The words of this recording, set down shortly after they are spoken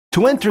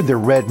To enter the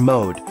red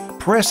mode,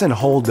 press and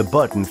hold the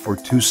button for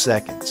 2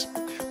 seconds.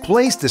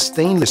 Place the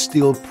stainless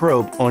steel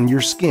probe on your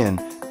skin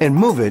and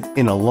move it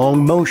in a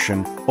long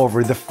motion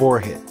over the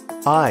forehead,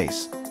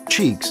 eyes,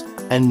 cheeks,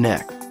 and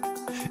neck.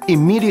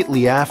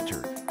 Immediately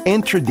after,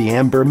 enter the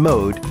amber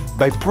mode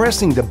by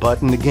pressing the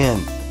button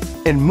again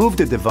and move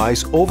the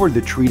device over the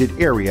treated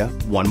area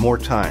one more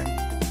time.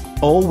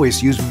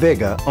 Always use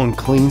Vega on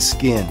clean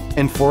skin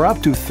and for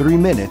up to 3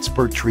 minutes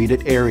per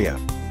treated area.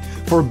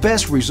 For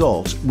best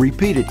results,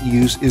 repeated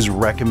use is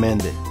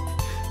recommended.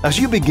 As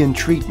you begin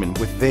treatment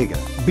with Vega,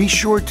 be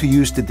sure to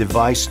use the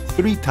device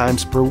 3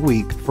 times per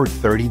week for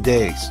 30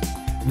 days.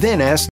 Then ask